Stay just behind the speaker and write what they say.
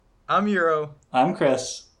I'm Euro, I'm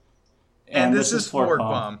Chris, and and this this is is Fork Fork Bomb.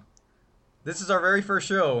 Bomb. This is our very first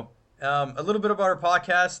show. A little bit about our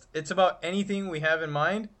podcast. It's about anything we have in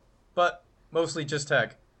mind, but mostly just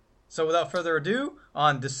tech. So without further ado,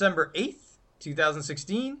 on December 8th,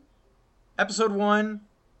 2016, episode 1,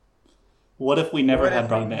 What if we never what had if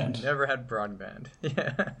we broadband? never had broadband?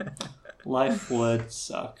 Yeah. Life would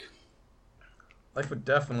suck. Life would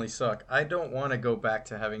definitely suck. I don't want to go back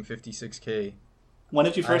to having 56K. When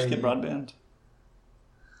did you first get I broadband?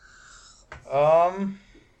 um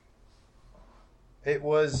it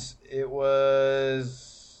was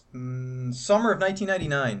summer of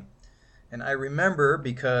 1999. And I remember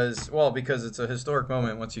because it's a historic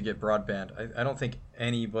moment once you get broadband. I don't think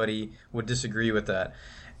anybody would disagree with that.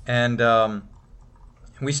 And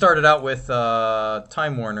we started out with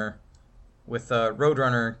Time Warner with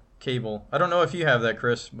Roadrunner cable. I don't know if you have that,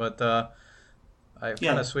 Chris, but I've kind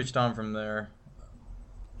Yeah, of switched on from there.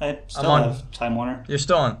 I I'm still on. have Time Warner. You're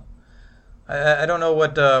still on. I don't know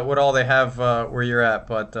what all they have where you're at,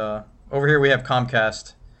 but over here we have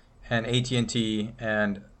Comcast and AT&T,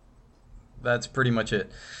 and that's pretty much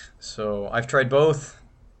it. So I've tried both.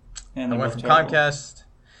 And I they're went both from terrible. Comcast,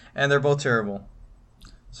 and they're both terrible.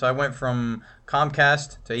 So I went from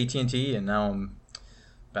Comcast to AT&T, and now I'm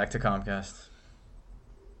back to Comcast.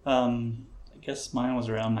 I guess mine was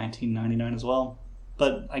around 1999 as well.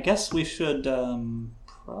 But I guess we should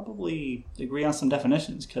probably agree on some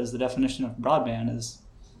definitions because the definition of broadband is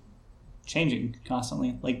changing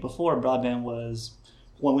constantly. Like before, broadband was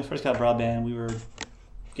when we first got broadband, we were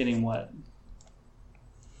getting what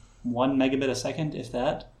 1 megabit a second, if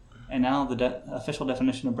that. And now the official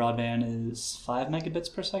definition of broadband is 5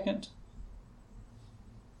 megabits per second.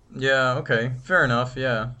 Yeah, okay, fair enough.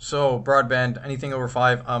 Yeah. So broadband, anything over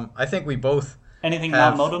 5. I think we both Anything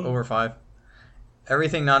have non-modem? over 5.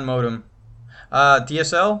 Everything non-modem.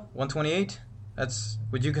 DSL 128. That's.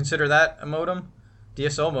 Would you consider that a modem?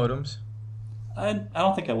 DSL modems. I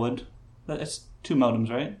don't think I would. It's two modems,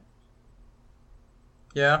 right?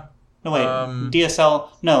 Yeah. No, wait. Um. DSL.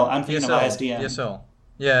 No, I'm thinking of DSL. ISDN. DSL.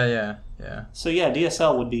 Yeah. Yeah. Yeah. So yeah,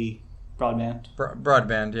 DSL would be broadband.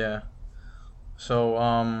 Broadband. Yeah. So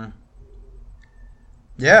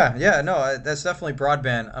Yeah. Yeah. No. That's definitely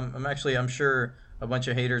broadband. I'm sure a bunch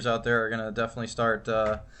of haters out there are gonna definitely start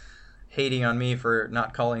hating on me for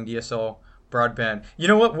not calling DSL broadband. You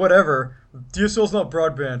know what? Whatever. DSL's not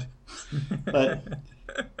broadband. But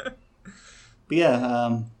but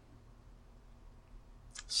yeah.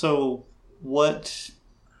 So what?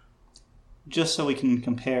 Just so we can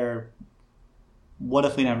compare, what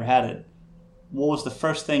if we never had it? What was the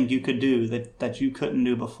first thing you could do that you couldn't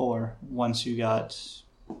do before once you got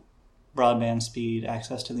broadband speed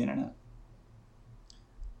access to the internet?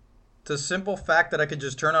 The simple fact that I could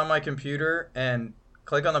just turn on my computer and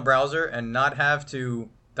click on the browser and not have to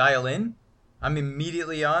dial in, I'm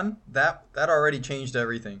immediately on. That already changed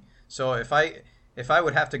everything. So if I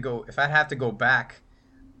have to go back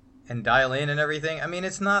and dial in and everything, I mean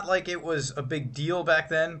it's not like it was a big deal back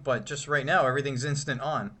then, but just right now everything's instant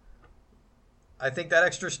on. I think that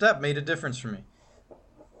extra step made a difference for me.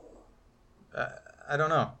 Uh, I don't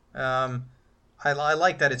know. I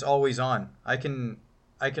like that it's always on. I can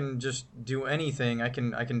just do anything. I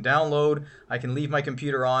can download. I can leave my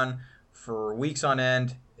computer on for weeks on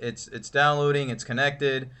end. It's downloading. It's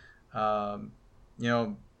connected. Um, you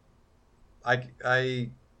know, I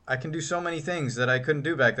can do so many things that I couldn't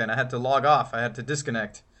do back then. I had to log off. I had to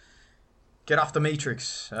disconnect. Get off the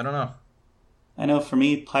matrix. I don't know. I know for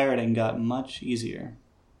me, pirating got much easier.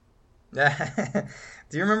 Do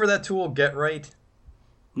you remember that tool Get Right?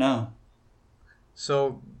 No.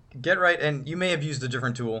 So Get Right, and you may have used a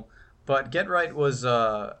different tool, but Get Right was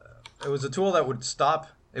it was a tool that would stop.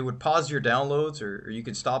 It would pause your downloads, or you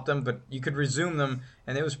could stop them, but you could resume them,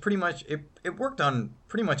 and it was pretty much it worked on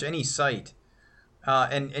pretty much any site,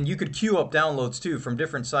 and you could queue up downloads too from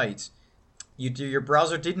different sites. Your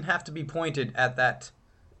browser didn't have to be pointed at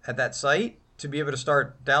that site to be able to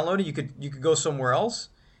start downloading. You could go somewhere else,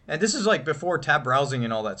 and this is like before tab browsing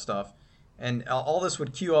and all that stuff, and all this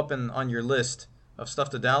would queue up on your list of stuff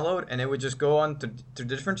to download, and it would just go on to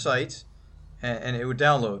different sites, and it would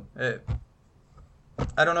download.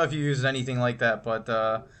 I don't know if you used anything like that, but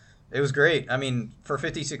it was great. I mean, for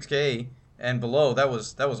 56K and below, that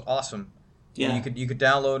was awesome. And you Yeah. could you could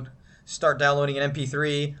start downloading an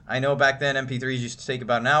MP3. I know back then MP3s used to take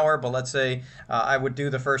about an hour, but let's say I would do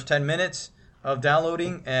the first 10 minutes of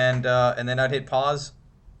downloading, and then I'd hit pause,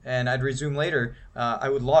 and I'd resume later. I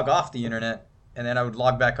would log off the internet, and then I would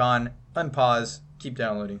log back on, unpause, keep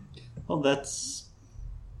downloading. Well,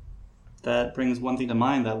 that brings one thing to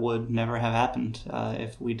mind that would never have happened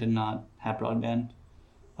if we did not have broadband.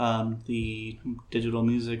 The digital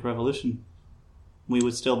music revolution. We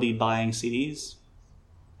would still be buying CDs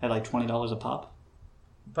at like $20 a pop.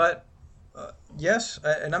 But yes,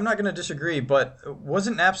 and I'm not going to disagree. But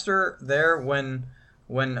wasn't Napster there when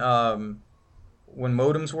modems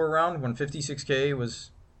were around? When 56K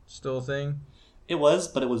was still a thing? It was,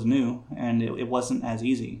 but it was new, and it wasn't as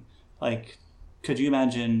easy. Like, could you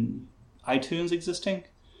imagine iTunes existing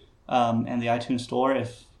and the iTunes store?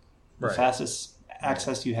 If the fastest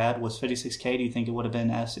access you had was 56K, do you think it would have been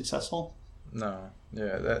as successful? No.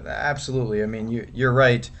 Yeah, absolutely. I mean, you're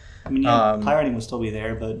right. I mean, pirating would still be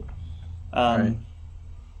there, but right.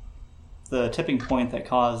 The tipping point that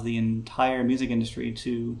caused the entire music industry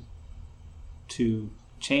to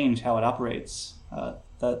change how it operates, that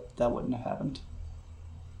wouldn't have happened.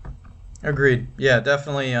 Agreed. Yeah,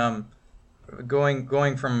 definitely.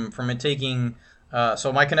 Going from it taking,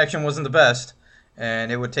 so my connection wasn't the best,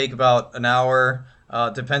 and it would take about an hour.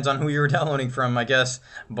 Depends on who you were downloading from, I guess,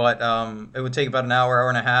 but it would take about an hour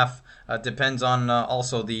and a half. Depends on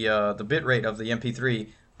also the bit rate of the MP3.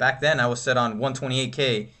 Back then, I was set on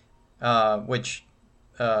 128K, which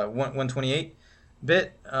 128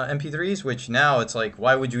 bit MP3s, which now it's like,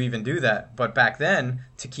 why would you even do that? But back then,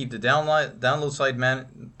 to keep the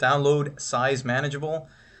download size manageable,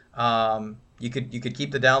 you could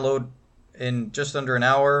keep the download in just under an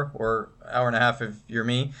hour or hour and a half if you're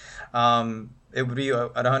me. It would be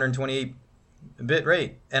at 128 bit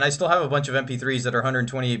rate, and I still have a bunch of MP3s that are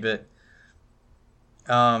 128 bit.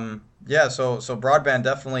 Yeah, so broadband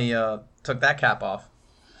definitely took that cap off.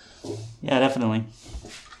 Yeah, definitely.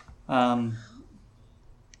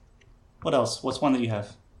 What else? What's one that you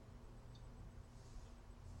have?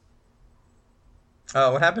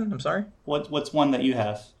 What happened? I'm sorry? What's one that you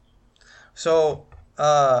have? So,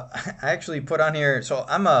 I actually put on here. So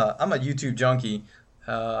I'm a YouTube junkie.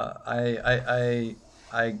 I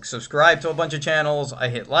subscribe to a bunch of channels. I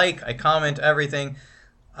hit like. I comment everything.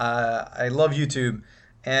 I love YouTube,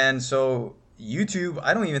 and so YouTube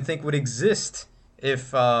I don't even think would exist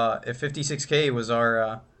if 56K was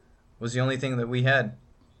was the only thing that we had.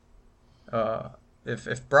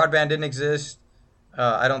 If broadband didn't exist,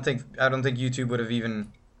 I don't think YouTube would have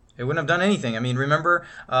even, it wouldn't have done anything. I mean, remember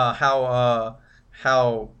how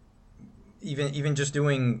even just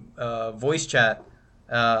doing voice chat,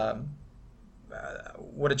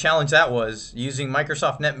 what a challenge that was. Using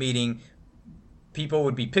Microsoft NetMeeting, people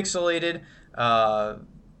would be pixelated.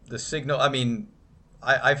 The signal, I mean,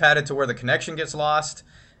 I've had it to where the connection gets lost.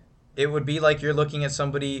 It would be like you're looking at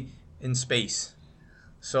somebody in space.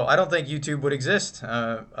 So I don't think YouTube would exist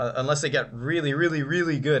unless they get really, really,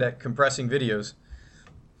 really good at compressing videos.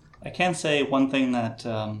 I can say one thing that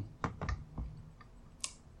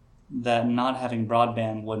that not having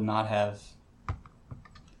broadband would not have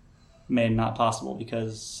made not possible,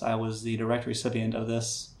 because I was the direct recipient of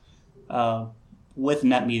this with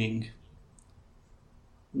NetMeeting.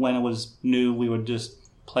 When it was new, we would just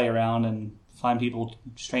play around and find people,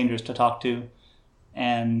 strangers to talk to,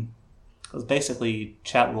 and it was basically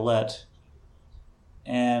chat roulette.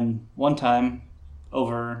 And one time,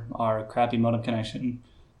 over our crappy modem connection,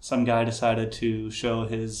 some guy decided to show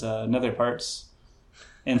his nether parts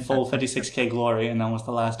in full 56K glory, and that was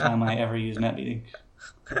the last time I ever used NetMeeting.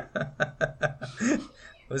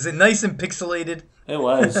 Was it nice and pixelated? It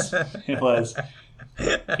was. It was.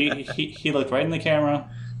 He looked right in the camera,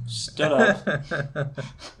 stood up.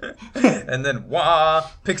 And then, wah,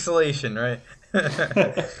 pixelation, right?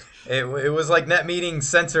 It was like NetMeeting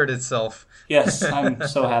censored itself. Yes, I'm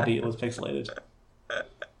so happy it was pixelated.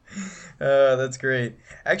 That's great.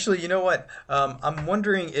 Actually, you know what? I'm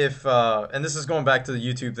wondering if, and this is going back to the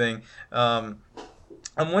YouTube thing, I'm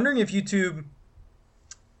wondering if YouTube,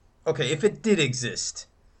 okay, if it did exist,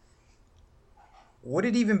 would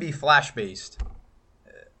it even be Flash-based?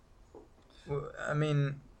 I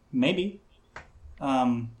mean... Maybe.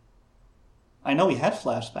 I know we had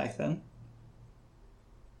Flash back then.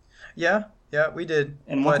 Yeah, we did.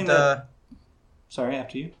 And one thing that... Sorry,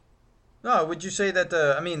 after you. No, would you say that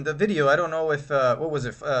the video, I don't know if, what was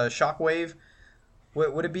it, Shockwave?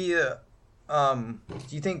 Would it be, do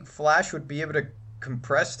you think Flash would be able to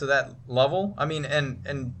compress to that level? I mean,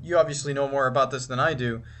 and you obviously know more about this than I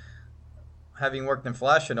do, having worked in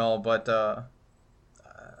Flash and all, but,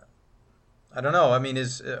 I don't know. I mean,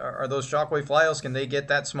 are those Shockwave files, can they get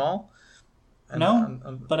that small?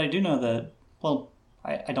 But I do know that, well,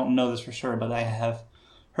 I don't know this for sure, but I have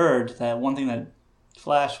heard that one thing that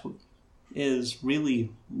Flash is really,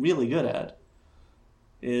 really good at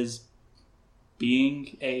is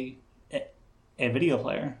being a video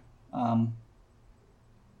player. Um,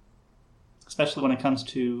 especially when it comes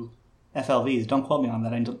to FLVs. Don't quote me on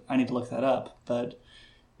that. I need to look that up. But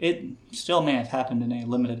it still may have happened in a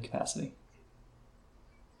limited capacity.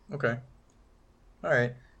 Okay. All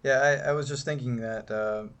right. Yeah, I was just thinking that.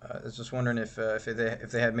 I was just wondering if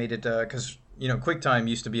they had made it because QuickTime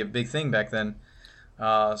used to be a big thing back then.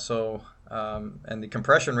 And the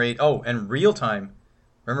compression rate. Oh, and real time.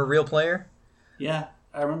 Remember Real Player? Yeah,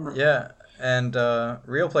 I remember. Yeah, and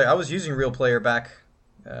Real Player. I was using Real Player back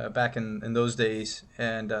in those days,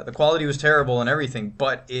 and the quality was terrible and everything,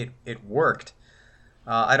 but it worked.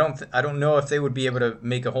 I don't know if they would be able to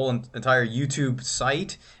make a whole entire YouTube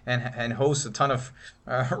site and host a ton of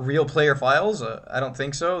Real Player files. I don't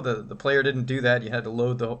think so. The player didn't do that. You had to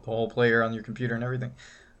load the whole player on your computer and everything.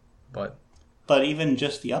 But even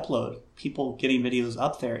just the upload, people getting videos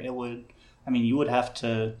up there, you would have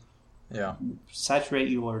to saturate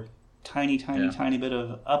your tiny bit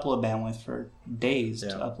of upload bandwidth for days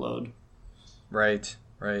to upload. Right.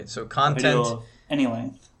 So A content video of any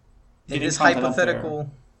length. in this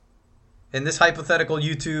hypothetical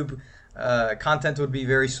YouTube content would be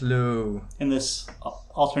very slow. In this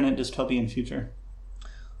alternate dystopian future.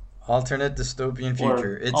 Alternate dystopian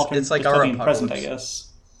future. It's like our dystopian apocalypse. present, I guess.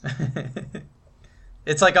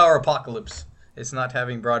 It's like our apocalypse. It's not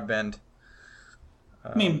having broadband.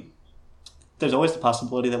 There's always the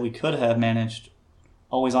possibility that we could have managed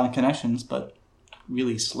always-on connections, but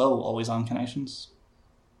really slow always-on connections.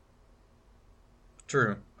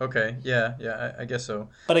 True. Okay. Yeah. I guess so.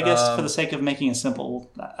 But I guess for the sake of making it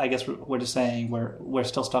simple, I guess we're just saying we're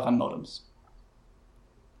still stuck on modems.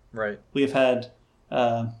 Right. We have had.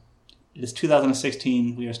 It is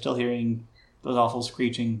 2016. We are still hearing those awful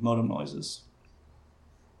screeching modem noises.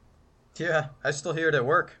 Yeah, I still hear it at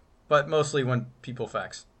work, but mostly when people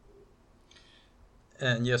fax.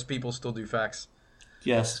 And yes, people still do fax.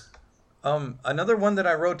 Yes. Another one that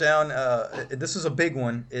I wrote down, this is a big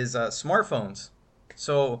one, is smartphones.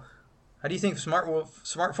 So, how do you think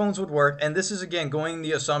smartphones would work? And this is, again, going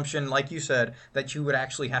the assumption, like you said, that you would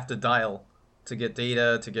actually have to dial to get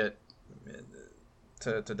data, to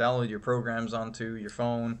download your programs onto your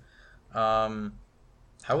phone.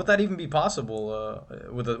 How would that even be possible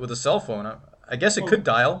with a cell phone? I guess it could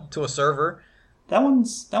dial to a server. That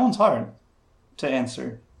one's hard to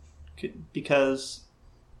answer because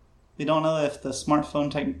we don't know if the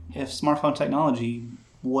smartphone technology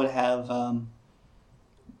would have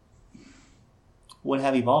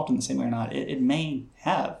evolved in the same way or not. It may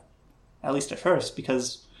have, at least at first,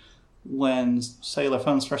 because when cellular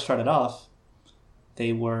phones first started off,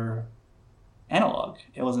 they were analog.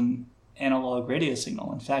 It was an analog radio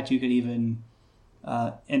signal. In fact, you could even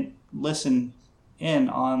listen in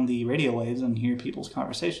on the radio waves and hear people's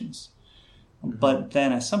conversations. Mm-hmm. But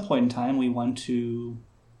then at some point in time, we went to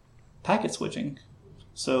packet switching.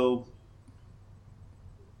 So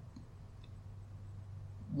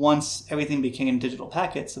once everything became digital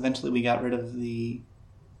packets, eventually we got rid of the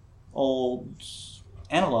old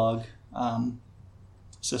analog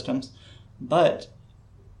systems. But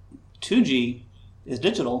 2G is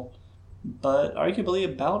digital, but arguably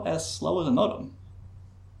about as slow as a modem.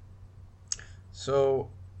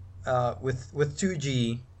 So with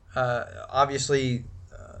 2G, obviously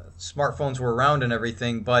smartphones were around and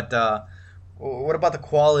everything, but what about the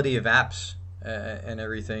quality of apps and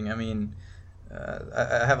everything? I mean,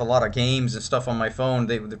 I have a lot of games and stuff on my phone.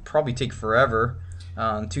 They would probably take forever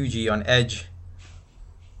on 2G on Edge.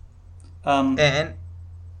 And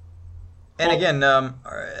again,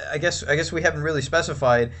 I guess we haven't really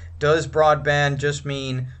specified. Does broadband just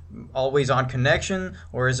mean always on connection,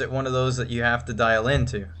 or is it one of those that you have to dial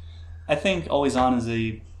into? I think always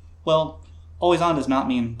on always on does not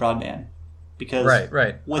mean broadband, because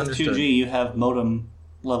right. with Understood. 2G you have modem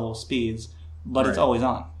level speeds, but it's always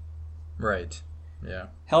on. Right. Yeah.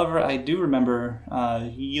 However, I do remember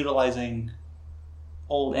utilizing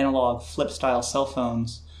old analog flip style cell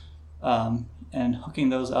phones and hooking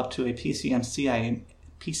those up to a PCM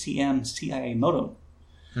CIA modem,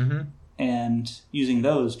 mm-hmm. and using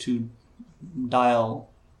those to dial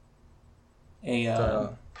a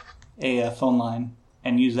phone line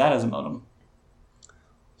and use that as a modem.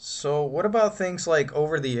 So what about things like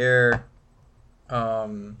over-the-air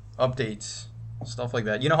updates, stuff like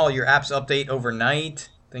that? You know how your apps update overnight,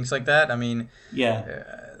 things like that? I mean,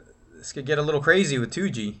 this could get a little crazy with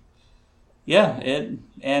 2G. Yeah,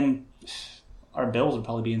 and our bills would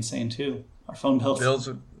probably be insane too. Our phone bills.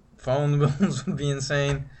 Phone bills would be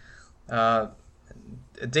insane.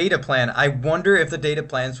 Data plan. I wonder if the data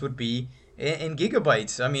plans would be in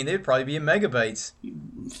gigabytes. I mean, they'd probably be in megabytes.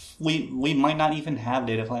 We might not even have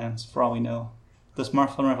data plans for all we know. the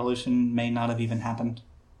smartphone revolution may not have even happened.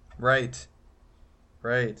 Right.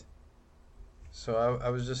 Right. So I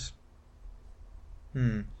was just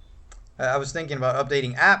I was thinking about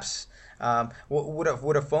updating apps.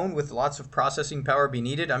 Would a phone with lots of processing power be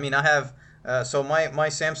needed? I mean, I have so my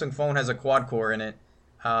Samsung phone has a quad core in it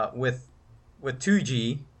with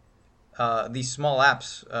 2G. These small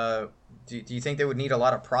apps. Do you think they would need a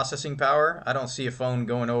lot of processing power? I don't see a phone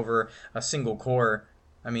going over a single core.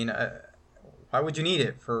 I mean, why would you need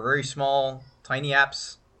it for very small, tiny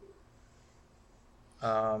apps?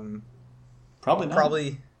 Um, Probably not.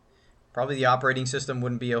 probably the operating system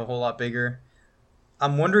wouldn't be a whole lot bigger.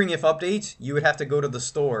 I'm wondering if updates, you would have to go to the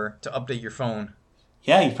store to update your phone.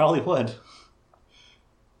 Yeah, you probably would.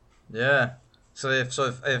 Yeah. So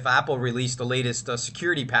if Apple released the latest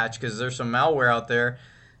security patch because there's some malware out there,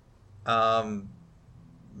 um,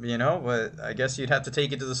 but I guess you'd have to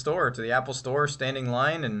take it to the store, to the Apple store, standing in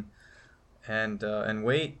line and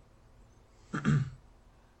wait.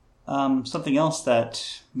 Something else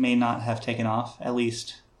that may not have taken off, at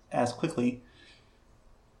least as quickly,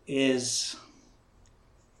 is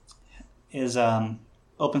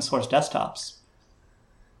open source desktops.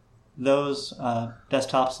 Those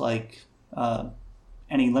desktops, like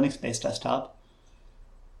any Linux-based desktop,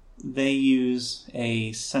 they use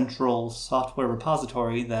a central software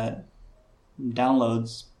repository that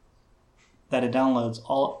downloads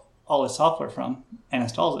all its software from and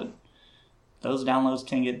installs it. Those downloads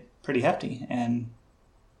can get pretty hefty, and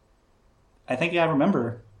I think I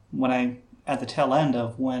remember at the tail end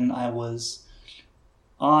of when I was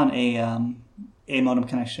on a modem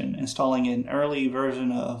connection, installing an early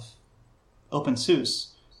version of OpenSUSE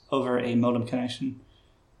over a modem connection,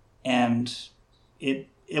 and it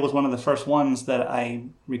was one of the first ones that I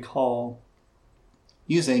recall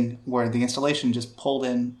using where the installation just pulled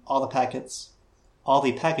in all the packages off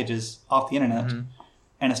the internet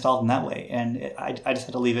and installed them that way, and I just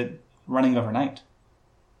had to leave it running overnight,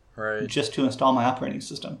 Right. just to install my operating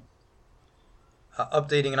system.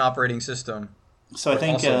 Updating an operating system So I would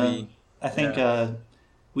think also be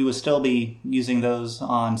we would still be using those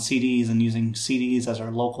on CDs and using CDs as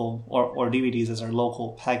our local or DVDs as our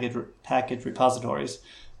local package repositories.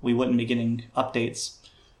 We wouldn't be getting updates.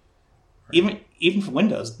 Even for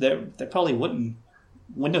Windows, there probably wouldn't.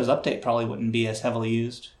 Windows Update probably wouldn't be as heavily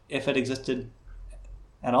used if it existed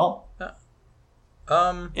at all.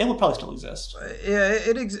 It would probably still exist. Yeah,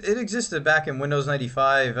 it existed back in Windows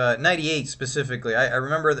 95, 98 specifically. I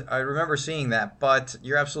remember seeing that, but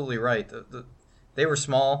you're absolutely right. They were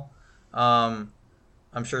small. I'm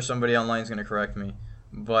sure somebody online is going to correct me,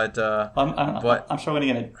 but I'm sure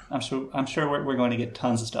we're going to get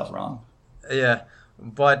tons of stuff wrong. yeah,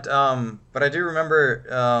 but I do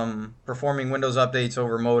remember performing Windows updates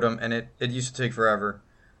over modem, and it used to take forever.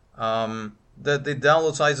 The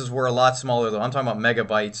download sizes were a lot smaller though. I'm talking about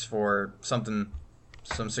megabytes for some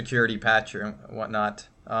security patch or whatnot.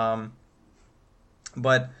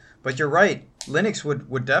 But you're right. Linux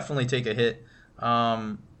would definitely take a hit.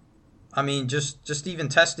 I mean, just even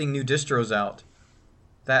testing new distros out.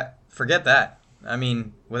 Forget that. I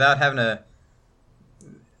mean, without having to,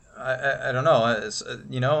 I don't know.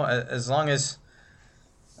 As long as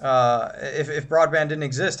if broadband didn't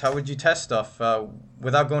exist, how would you test stuff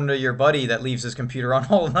without going to your buddy that leaves his computer on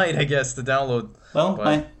all night? I guess to download.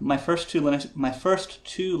 Well, my first two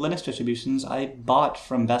Linux distributions I bought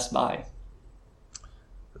from Best Buy.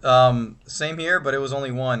 Same here, but it was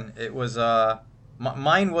only one. It was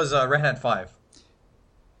mine was Red Hat 5.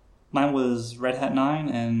 Mine was Red Hat 9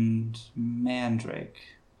 and Mandrake.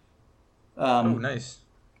 Oh, nice.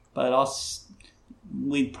 But also,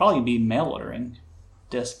 we'd probably be mail ordering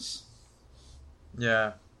discs.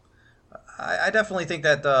 Yeah, I definitely think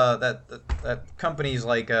that that companies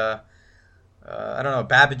like I don't know,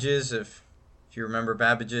 Babbage's, if you remember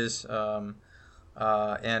Babbage's, and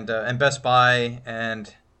Best Buy,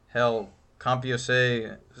 and hell,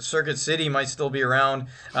 CompUSA, Circuit City might still be around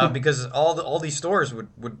because all these stores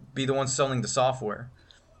would be the ones selling the software.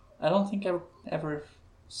 I don't think I've ever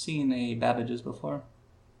seen a Babbage's before.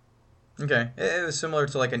 Okay, it was similar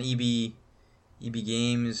to like an EB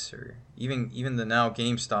Games, or even the now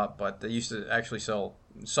GameStop, but they used to actually sell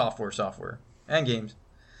software and games.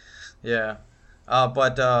 Yeah,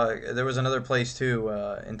 but there was another place too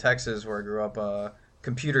in Texas where I grew up,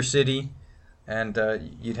 Computer City, and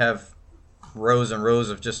you'd have rows and rows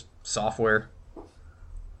of just software.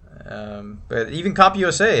 But even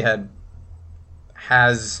CompUSA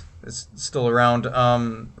is still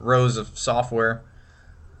around, rows of software.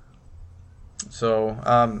 So,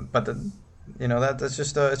 but that's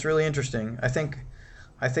just it's really interesting. I think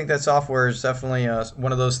that software is definitely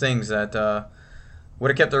one of those things that would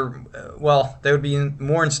have kept their well, they would be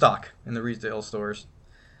more in stock in the retail stores.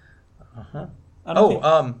 Uh-huh.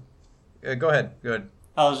 Go ahead. Good.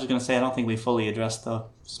 I was just gonna say I don't think we fully addressed the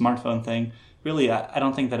smartphone thing. Really, I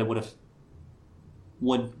don't think that it would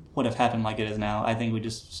have happened like it is now. I think we'd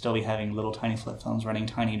just still be having little tiny flip phones running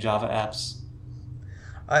tiny Java apps.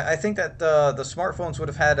 I think that the smartphones would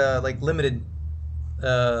have had like limited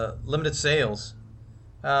sales.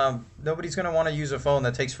 Nobody's gonna want to use a phone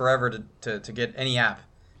that takes forever to get any app,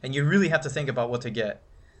 and you really have to think about what to get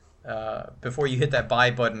before you hit that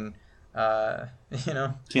buy button. You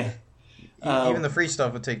know, Yeah. even the free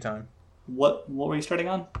stuff would take time. What were you starting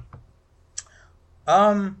on?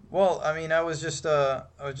 Well, I mean, I was just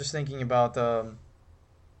thinking about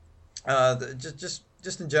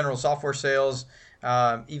just in general software sales,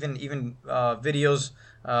 even videos,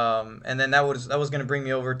 and then that was going to bring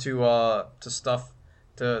me over to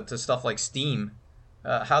stuff like Steam.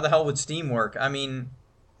 How the hell would Steam work? I mean,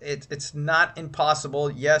 it's not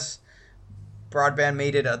impossible. Yes, broadband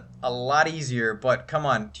made it a lot easier, but come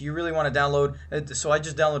on, do you really want to download? So I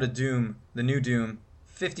just downloaded Doom, the new Doom,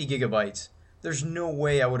 50 gigabytes. There's no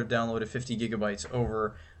way I would have downloaded 50 gigabytes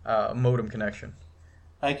over a modem connection.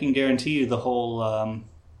 I can guarantee you the whole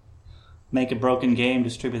make a broken game,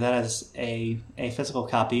 distribute that as a physical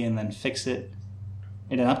copy, and then fix it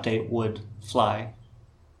in an update would fly.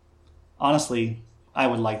 Honestly, I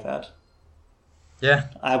would like that. Yeah.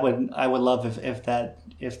 I would love if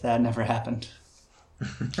that never happened.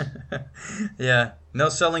 Yeah. No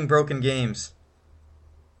selling broken games.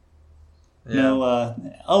 Yeah.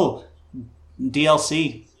 No.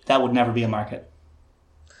 DLC, that would never be a market.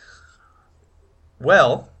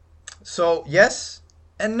 Well, so yes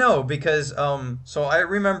and no, because so I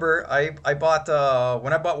remember I bought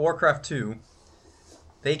when I bought Warcraft 2,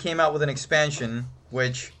 they came out with an expansion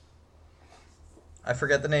which I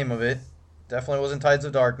forget the name of it. Definitely wasn't Tides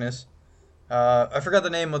of Darkness. I forgot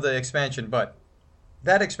the name of the expansion, but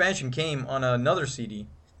that expansion came on another CD.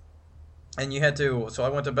 And you had to, so I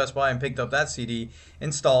went to Best Buy and picked up that CD,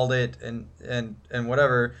 installed it, and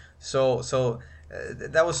whatever. So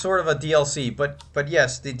that was sort of a DLC. But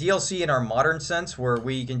yes, the DLC in our modern sense, where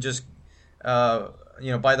we can just buy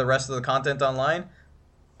the rest of the content online,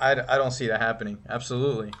 I don't see that happening.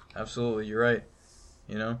 Absolutely, you're right.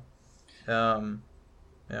 You know,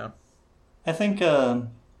 yeah. I think I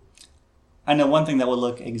know one thing that would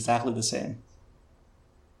look exactly the same.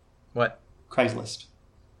 What? Craigslist.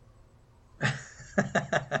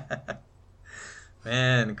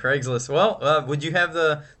 Man, Craigslist. Well, would you have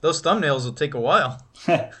those thumbnails will take a while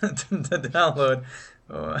to download.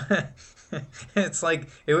 It's like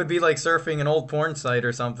it would be like surfing an old porn site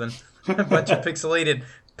or something. A bunch of pixelated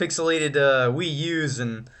Wii U's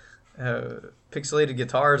and pixelated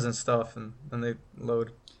guitars and stuff, and they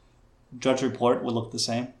load. Drudge Report would look the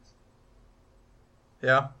same.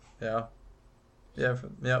 Yeah.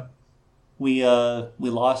 We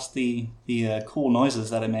lost the cool noises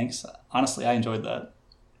that it makes. Honestly, I enjoyed that.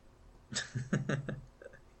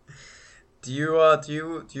 Do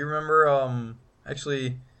you remember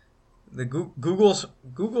actually the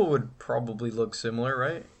Google would probably look similar,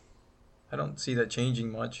 right? I don't see that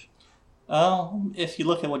changing much. If you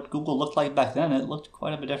look at what Google looked like back then, it looked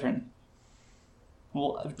quite a bit different.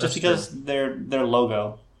 Well, just That's because true. their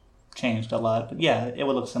logo changed a lot, but yeah, it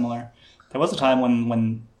would look similar. There was a time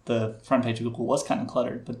when the front page of Google was kind of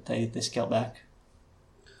cluttered, but they scaled back.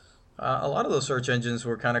 A lot of those search engines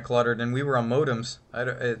were kind of cluttered, and we were on modems.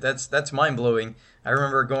 That's mind blowing. I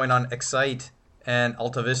remember going on Excite and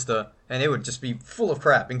Alta Vista, and it would just be full of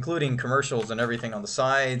crap, including commercials and everything on the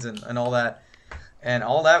sides and all that. And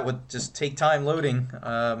all that would just take time loading.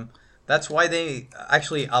 That's why they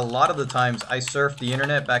actually a lot of the times I surfed the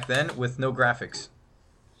internet back then with no graphics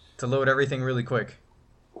to load everything really quick.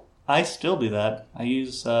 I still do that. I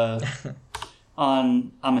use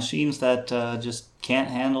on machines that just can't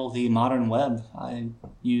handle the modern web. I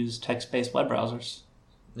use text-based web browsers,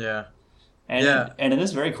 Yeah. and Yeah. and it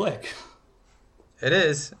is very quick. It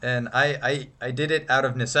is, and I did it out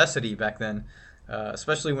of necessity back then,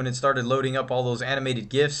 especially when it started loading up all those animated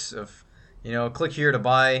GIFs of, click here to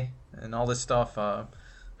buy and all this stuff.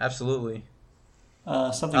 Absolutely.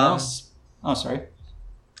 Something Um, else. Oh, sorry.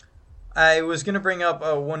 I was going to bring up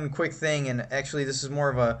one quick thing, and actually this is more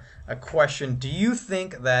of a question. Do you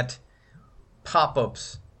think that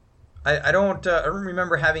pop-ups, I don't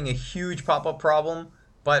remember having a huge pop-up problem,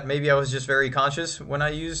 but maybe I was just very conscious when I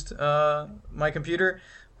used my computer.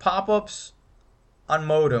 Pop-ups on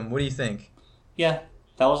modem, what do you think? Yeah,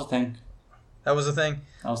 that was a thing. That was a thing?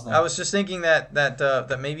 That was a thing. I was just thinking that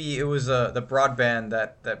maybe it was the broadband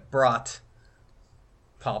that brought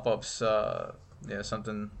pop-ups Yeah,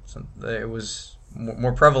 some it was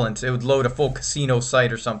more prevalent. It would load a full casino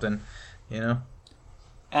site or something, you know.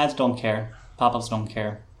 Ads don't care. Pop-ups don't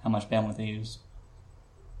care how much bandwidth they use.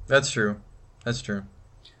 That's true. That's true.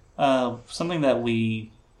 Something that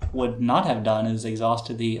we would not have done is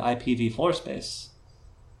exhausted the IPv floor space.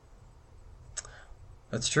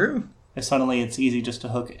 That's true. If suddenly it's easy just to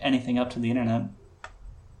hook anything up to the internet.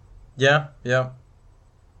 Yeah, yeah,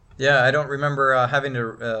 yeah. I don't remember having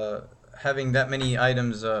that many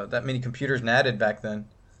items, that many computers natted back then.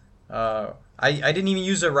 I didn't even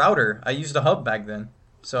use a router. I used a hub back then.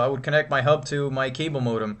 So I would connect my hub to my cable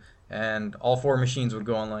modem, and all 4 machines would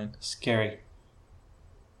go online. Scary.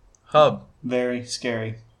 Hub. Very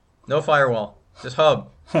scary. No firewall. Just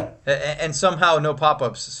hub. And somehow no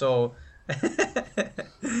pop-ups. So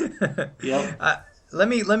Yep. let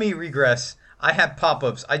me regress. I had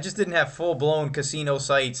pop-ups. I just didn't have full-blown casino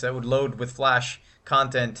sites that would load with Flash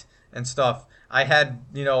content and stuff. I had,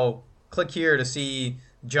 click here to see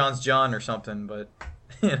John's John or something, but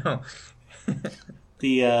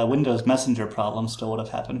The Windows Messenger problem still would have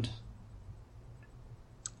happened.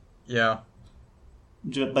 Yeah.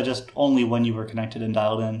 But just only when you were connected and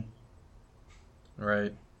dialed in.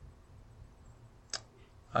 Right.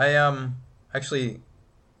 I actually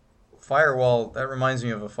firewall, that reminds me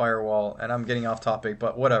of a firewall, and I'm getting off topic,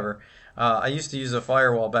 but whatever. I used to use a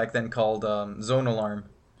firewall back then called Zone Alarm,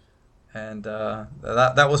 and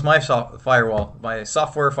that was my firewall, my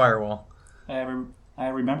software firewall. I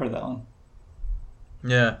remember that one.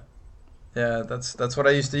 Yeah, yeah, that's what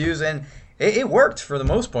I used to use, and it worked for the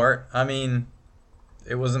most part. I mean,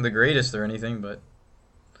 it wasn't the greatest or anything, but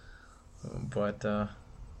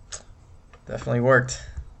definitely worked.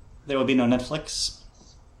 There would be no Netflix.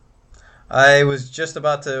 I was just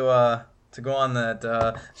about to go on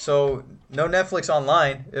that. So no Netflix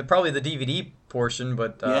online. Probably the DVD portion,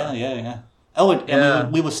 but Yeah. Oh,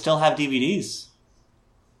 and we would still have DVDs.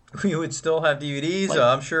 we would still have DVDs.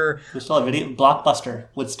 I'm sure. We still have video. Blockbuster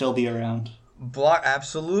would still be around.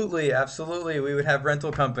 Absolutely. We would have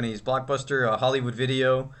rental companies, Blockbuster, Hollywood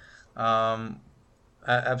Video.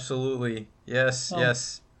 Absolutely. Yes, Well,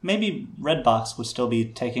 yes. Maybe Redbox would still be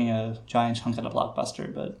taking a giant chunk of the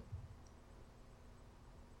Blockbuster, but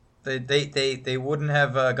They wouldn't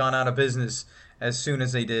have gone out of business as soon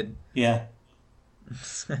as they did. yeah.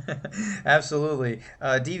 Absolutely.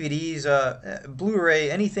 DVDs, Blu-ray,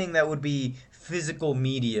 anything that would be physical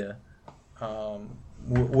media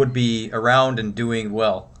would be around and doing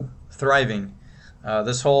well, thriving.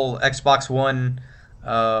 This whole Xbox One,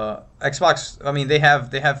 Xbox. I mean, they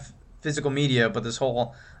have physical media, but this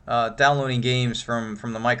whole downloading games from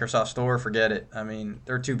the Microsoft Store, forget it. I mean,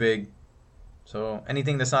 they're too big. So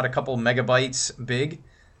anything that's not a couple megabytes big,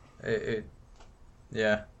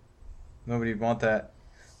 yeah. Nobody would want that.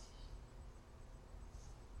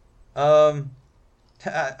 I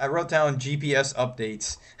wrote down GPS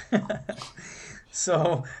updates.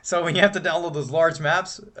 So when you have to download those large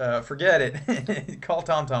maps, forget it. Call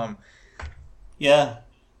TomTom. Yeah.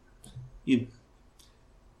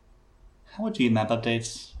 How would you map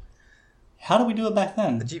updates? How did we do it back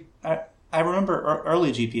then? I remember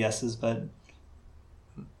early GPSs, but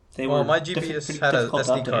they were my GPS pretty had a difficult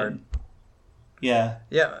to SD update. card. Yeah.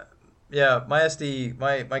 Yeah. My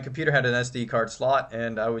computer had an SD card slot,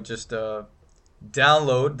 and I would just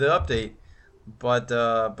download the update. But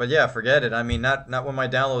yeah, forget it. I mean, not when my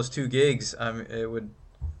download's 2 gigs. It would.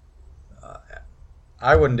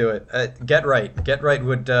 I wouldn't do it. GetRight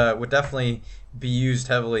would definitely be used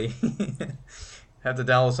heavily. Have to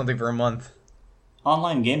download something for a month.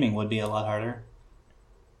 Online gaming would be a lot harder.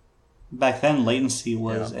 Back then, latency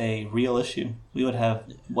was a real issue. We would have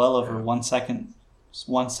well over 1 second's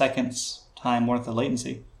time worth of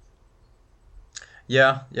latency.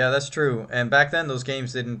 Yeah, that's true. And back then, those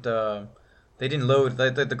games didn't load.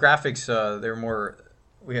 The graphics, they were more.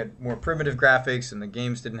 We had more primitive graphics, and the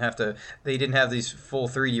games didn't have to. They didn't have these full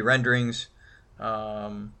 3D renderings.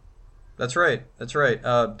 That's right.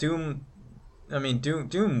 Doom. I mean,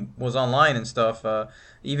 Doom was online and stuff.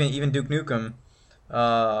 Even Duke Nukem,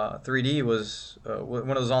 3D was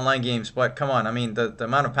one of those online games. But come on, I mean, the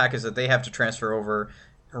amount of packets that they have to transfer over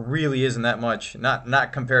really isn't that much.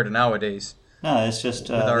 Not compared to nowadays. No, it's just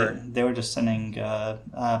they were just sending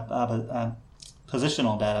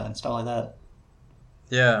positional data and stuff like that.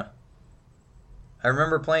 Yeah, I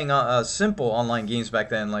remember playing simple online games back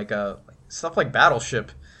then, like stuff like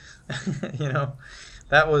Battleship.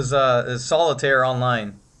 That was Solitaire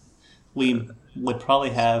Online. We would probably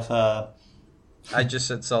have. I just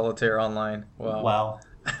said Solitaire Online. Wow.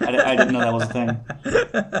 I didn't know that was a thing.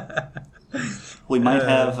 We might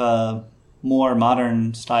have more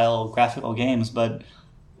modern style graphical games, but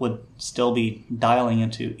would still be dialing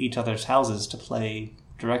into each other's houses to play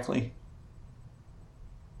directly.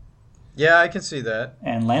 Yeah, I can see that.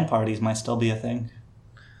 And LAN parties might still be a thing.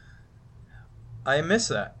 I miss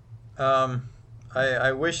that.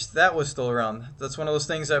 I wish that was still around. That's one of those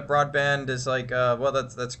things that broadband is like. Well,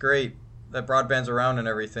 that's great that broadband's around and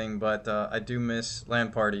everything, but I do miss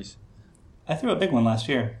LAN parties. I threw a big one last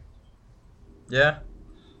year. Yeah.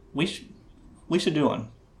 We should do one.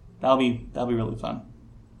 That'll be really fun.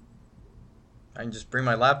 I can just bring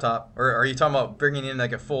my laptop. Or are you talking about bringing in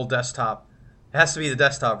like a full desktop? It has to be the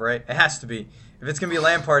desktop, right? It has to be. If it's gonna be a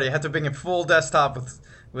LAN party, I have to bring a full desktop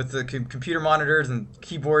with the computer monitors and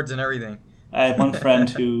keyboards and everything. I had one friend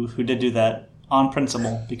who did do that on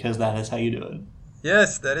principle because that is how you do it.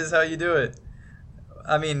 Yes, that is how you do it.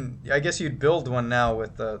 I mean, I guess you'd build one now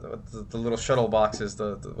with the little shuttle boxes,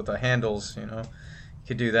 with the handles. You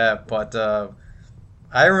could do that. But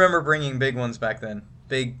I remember bringing big ones back then.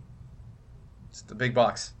 It's the big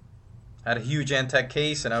box. I had a huge Antec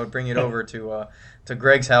case, and I would bring it over to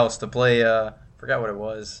Greg's house to play. Forgot what it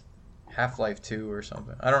was, Half-Life 2 or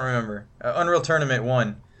something. I don't remember. Unreal Tournament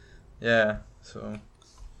 1. Yeah. So.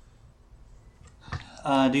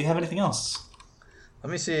 Do you have anything else? Let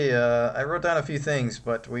me see. I wrote down a few things,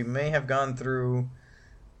 but we may have gone through.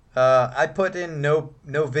 I put in no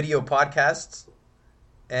video podcasts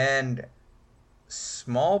and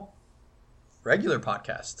small regular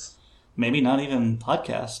podcasts. Maybe not even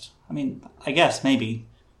podcast. I mean, I guess maybe.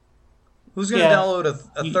 Who's going to download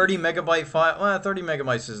a 30 megabyte file? Well, 30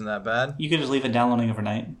 megabytes isn't that bad. You could just leave it downloading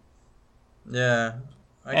overnight. Yeah,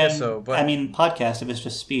 I guess so. But I mean, podcast, if it's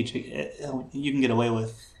just speech, you can get away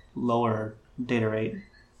with lower data rate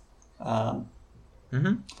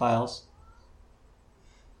files.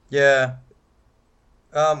 Yeah.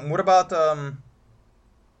 What about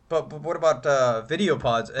but what about video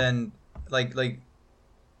pods and like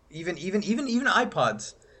even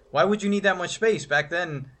iPods? Why would you need that much space? Back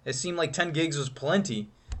then, it seemed like 10 gigs was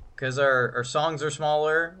plenty because our songs are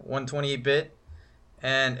smaller, 128-bit,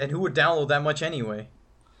 and who would download that much anyway?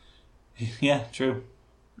 Yeah, true.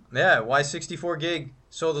 Yeah, why 64 gig?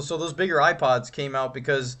 So those bigger iPods came out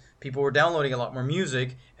because people were downloading a lot more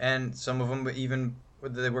music, and some of them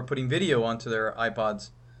they were putting video onto their iPods.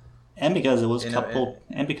 And because it was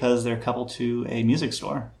and because they're coupled to a music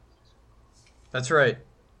store. That's right.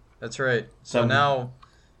 So now,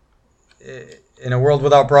 in a world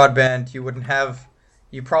without broadband,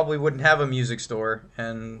 you probably wouldn't have a music store,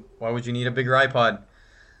 and why would you need a bigger iPod?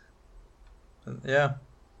 Yeah.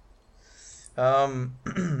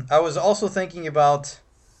 I was also thinking about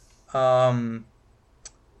Skype,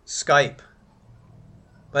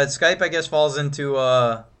 but Skype I guess falls into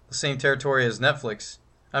the same territory as Netflix.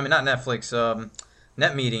 I mean, not Netflix,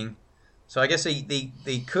 NetMeeting. So I guess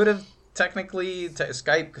they could have technically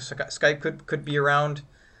Skype could be around,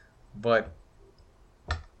 but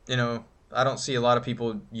I don't see a lot of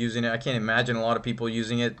people using it. I can't imagine a lot of people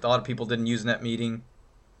using it. A lot of people didn't use NetMeeting.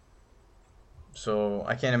 So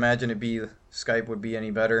I can't imagine Skype would be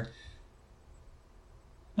any better.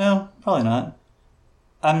 No, probably not.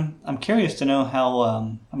 I'm curious to know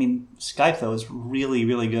how. Skype though is really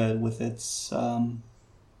really good with its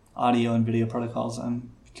audio and video protocols.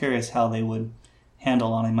 I'm curious how they would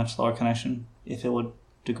handle on a much slower connection if it would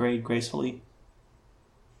degrade gracefully.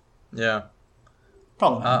 Yeah.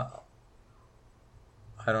 Probably not.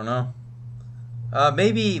 I don't know.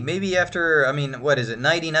 Maybe after, what is it?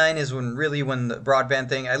 99 is when the broadband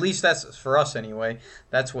thing, at least that's for us anyway.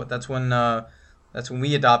 That's when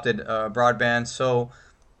we adopted broadband. So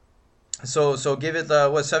give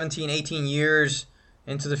it 17, 18 years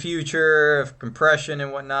into the future of compression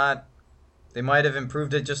and whatnot. They might have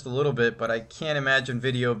improved it just a little bit, but I can't imagine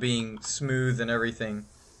video being smooth and everything.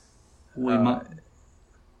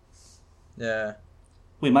 Yeah.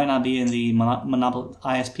 We might not be in the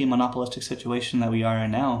ISP monopolistic situation that we are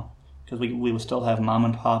in now, because we will still have mom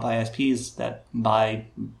and pop ISPs that buy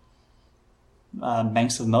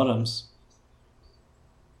banks of modems.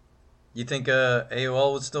 You think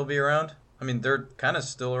AOL would still be around? I mean, they're kind of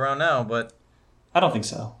still around now, but I don't think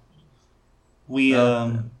so. We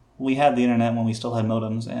had the internet when we still had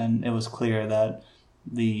modems, and it was clear that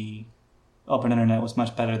the open internet was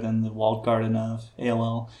much better than the walled garden of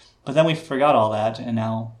AOL. But then we forgot all that, and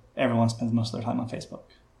now everyone spends most of their time on Facebook.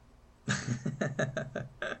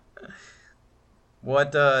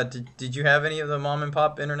 What did you have any of the mom and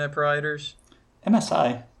pop internet providers?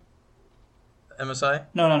 MSI. MSI?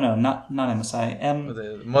 No, not MSI.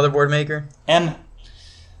 The motherboard maker?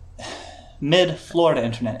 Mid Florida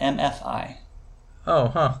Internet, MFI. Oh,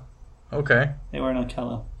 huh. Okay. They were in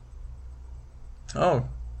Ocala. Oh,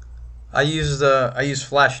 I used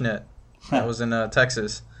FlashNet. That was in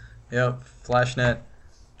Texas. Yep, FlashNet.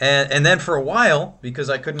 And then for a while, because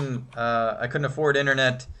I couldn't afford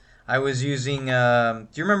internet, I was using. Do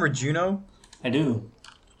you remember Juno? I do.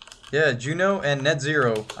 Yeah, Juno and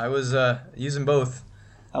NetZero. I was using both.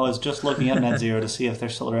 I was just looking at NetZero to see if they're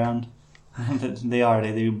still around. They are.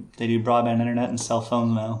 They do broadband internet and cell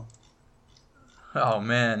phones now. Oh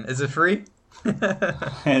man, is it free?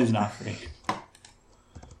 It is not free.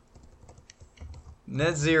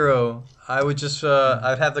 NetZero. I would just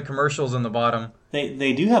I'd have the commercials on the bottom.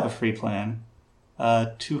 They do have a free plan.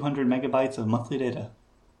 200 megabytes of monthly data.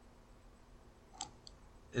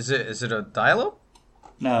 Is it a dial-up?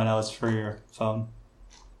 No, it's for your phone.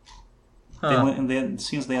 Huh. It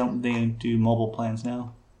seems they do mobile plans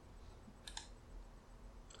now.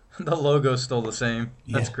 The logo's still the same.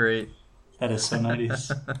 That's Yeah. great. That is so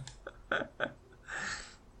nice.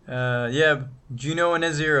 Yeah, Juno and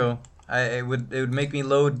NetZero. It would make me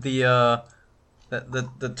load the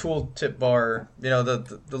tooltip bar,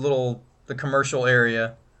 the little the commercial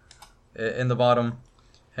area in the bottom,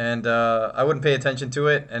 and I wouldn't pay attention to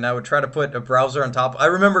it, and I would try to put a browser on top. I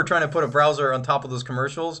remember trying to put a browser on top of those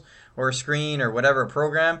commercials or a screen or whatever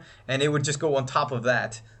program, and it would just go on top of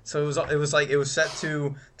that. So it was set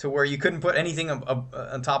to where you couldn't put anything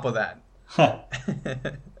on top of that.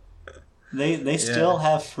 They Yeah. still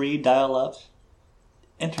have free dial-up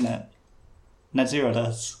internet. NetZero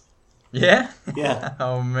does. Yeah. Yeah.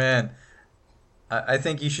 Oh man, I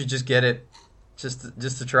think you should just get it, just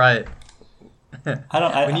to try it. I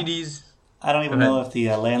don't. We I, need to use. I don't Go even know ahead. if the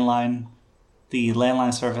landline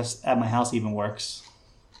service at my house even works.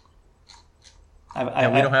 Yeah,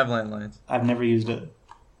 we don't have landlines. I've never used it.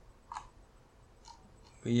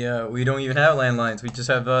 We don't even have landlines. We just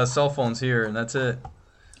have cell phones here, and that's it.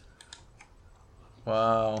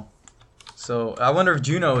 Wow. So I wonder if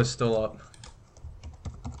Juno is still up.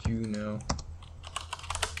 Juno.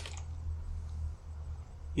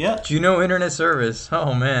 Yeah. Juno Internet Service.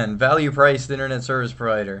 Oh man, value priced internet service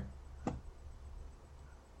provider.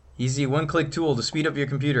 Easy one-click tool to speed up your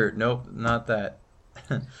computer. Nope, not that.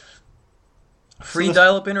 So Free this,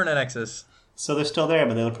 dial-up internet access. so they're still there,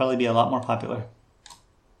 but they would probably be a lot more popular.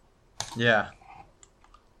 Yeah,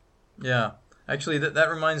 yeah. Actually, that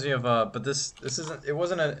reminds me of but this isn't it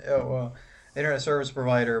wasn't an internet service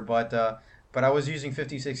provider, but I was using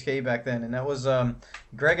 56K back then, and that was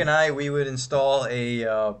Greg and I we would install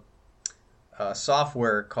a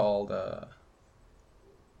software called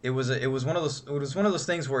it was one of those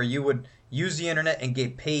things where you would use the internet and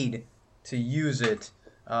get paid to use it.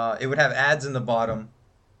 It would have ads in the bottom,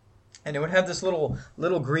 and it would have this little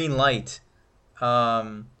green light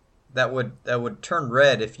that would turn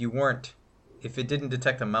red if it didn't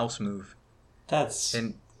detect a mouse move. That's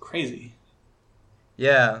And crazy.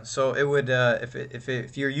 yeah, so it would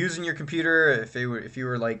if you're using your computer, if you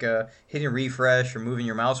were like hitting refresh or moving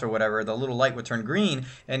your mouse or whatever, the little light would turn green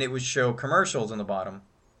and it would show commercials in the bottom.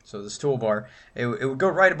 So this toolbar, it would go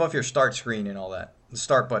right above your start screen and all that, the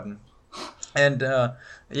start button. And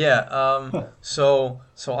yeah, so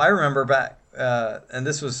I remember back, and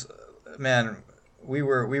this was, man, we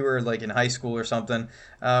were like in high school or something.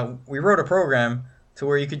 We wrote a program to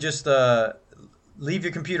where you could just leave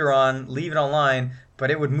your computer on, leave it online,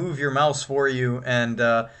 but it would move your mouse for you and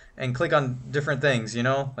click on different things,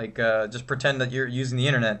 like just pretend that you're using the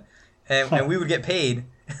internet, and we would get paid.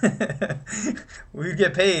 We would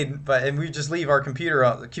get paid, and we'd just leave our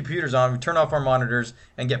computers on, we turn off our monitors,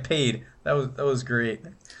 and get paid. That was great.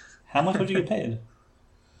 How much would you get paid?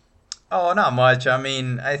 Oh, not much. I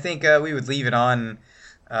mean, I think we would leave it on.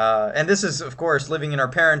 And this is, of course, living in our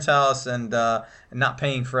parents' house and not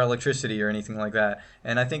paying for electricity or anything like that.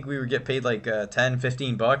 And I think we would get paid like 10,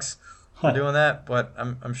 $15 for doing that. But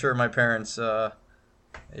I'm sure my parents, they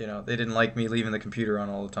didn't like me leaving the computer on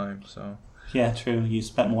all the time. So, Yeah, true. You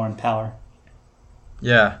spent more on power.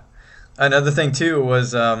 yeah. Another thing, too,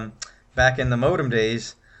 was back in the modem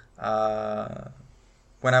days,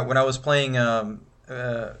 when I was playing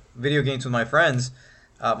video games with my friends,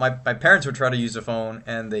 my parents would try to use the phone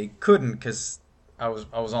and they couldn't because I was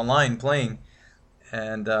online playing,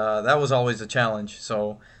 and that was always a challenge.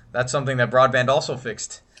 So that's something that broadband also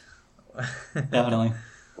fixed. Definitely.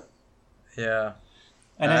 Yeah,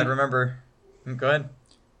 And I then, remember. Go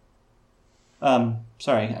ahead.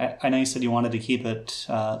 sorry, I know you said you wanted to keep it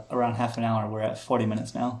around half an hour. We're at 40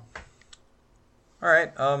 minutes now. All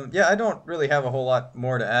right. Yeah, I don't really have a whole lot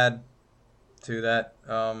more to add to that.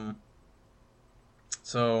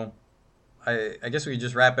 So I guess we could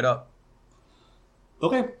just wrap it up.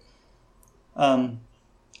 Okay.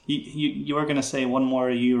 You were going to say one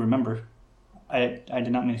more you remember. I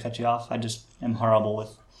did not mean to cut you off. I just am horrible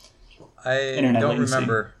with I internet don't latency.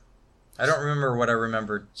 remember. I don't remember what I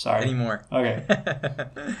remembered Sorry. anymore. Okay.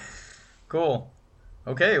 Cool.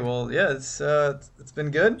 Okay, well, yeah, it's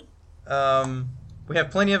been good. We have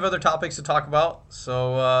plenty of other topics to talk about,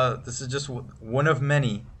 so this is just one of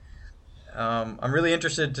many. I'm really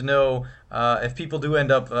interested to know if people do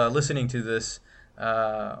end up listening to this,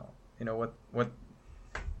 what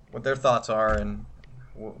their thoughts are, and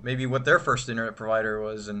maybe what their first internet provider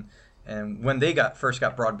was, and when they first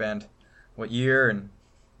got broadband, what year, and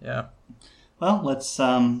yeah. Well, let's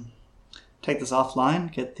take this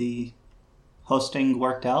offline, get the hosting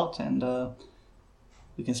worked out, and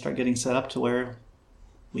we can start getting set up to where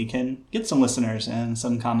we can get some listeners and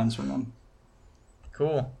some comments from them.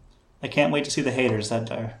 Cool. I can't wait to see the haters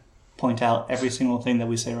that point out every single thing that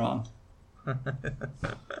we say wrong.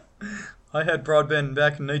 I had broadband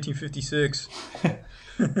back in 1956.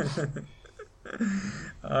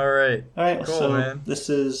 All right. All right, Cool, so man. this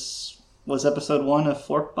was episode 1 of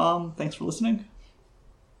Fork Bomb. Thanks for listening.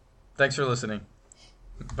 Thanks for listening.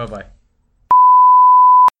 Bye-bye.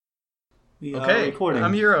 We are Okay, recording.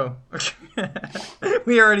 I'm Euro.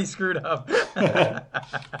 We already screwed up.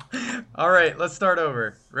 All right, let's start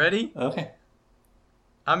over. Ready? Okay.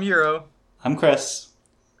 I'm Euro. I'm Chris.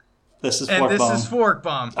 This is And Fork this Bomb. is Fork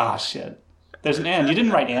Bomb. Ah, shit. There's an and. You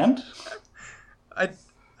didn't write and? I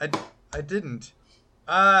didn't.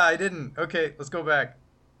 I didn't. Okay, let's go back.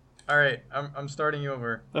 All right, I'm starting you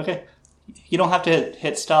over. Okay. You don't have to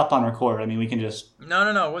hit stop on record. I mean, we can just...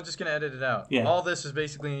 No. We're just gonna edit it out. Yeah. All this is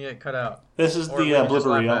basically gonna get cut out. This is Or the we can just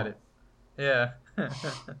blooper laugh reel. at it. Yeah.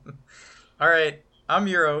 All right, I'm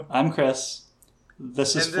Euro. I'm Chris.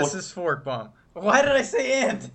 This is And this is Fork Bomb. Why did I say and?